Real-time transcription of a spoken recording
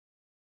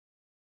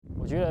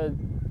我觉得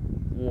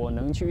我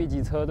能去1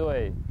级车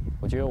队，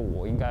我觉得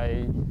我应该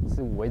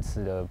是维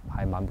持的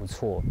还蛮不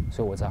错，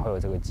所以我才会有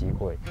这个机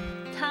会。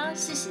他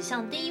是史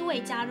上第一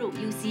位加入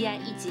UCI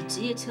 1级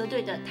职业车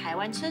队的台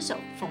湾车手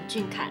冯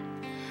俊凯。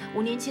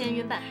5年前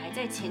原本还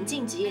在前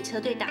进职业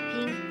车队打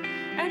拼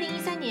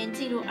，2013年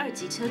进入2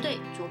级车队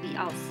卓比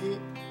奥斯，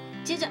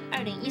接着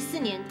2014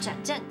年转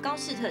战高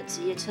士特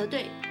职业车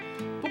队。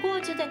不过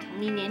就在同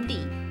年年底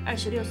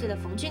，26岁的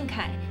冯俊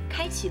凯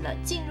开启了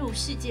进入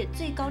世界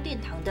最高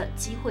殿堂的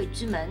机会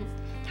之门。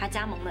他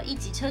加盟了1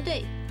级车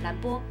队兰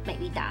波美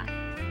利达。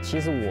其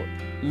实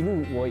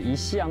我一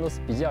向都是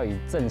比较以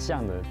正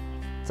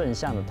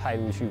向的态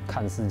度去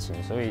看事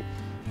情，所以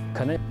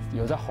可能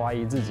有在怀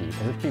疑自己，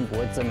可是并不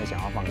会真的想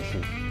要放弃。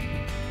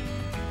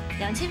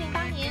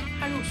2008年，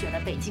他入选了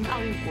北京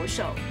奥运国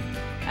手。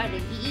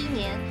2011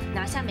年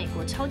拿下美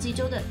国超级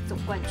周的总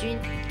冠军。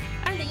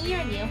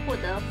2012年获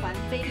得环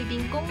菲律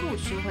宾公路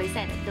巡回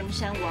赛的登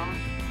山王。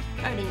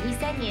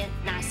2013年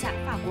拿下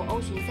法国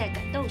欧巡赛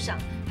赶斗赏，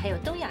还有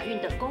东亚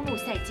运的公路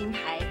赛金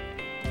牌。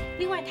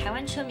另外，台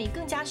湾车迷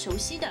更加熟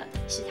悉的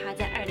是他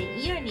在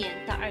2012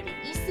年到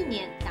2014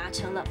年达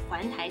成了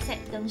环台赛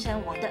登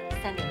山王的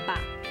3连霸。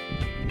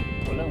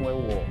我认为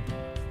我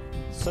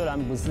虽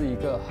然不是一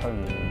个很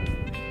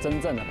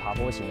真正的爬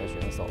坡型的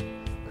选手，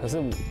可是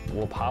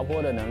我爬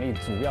坡的能力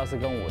主要是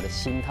跟我的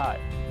心态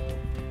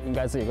应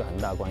该是有一个很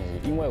大关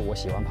系，因为我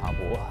喜欢爬坡，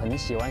我很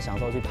喜欢享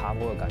受去爬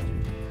坡的感觉。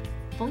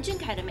冯俊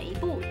凯的每一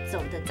步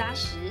走得扎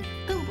实，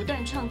更不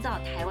断创造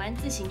台湾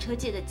自行车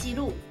界的纪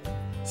录。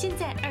现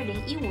在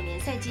2015年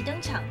赛季登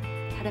场，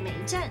他的每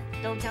一站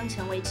都将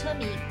成为车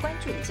迷关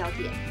注的焦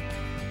点。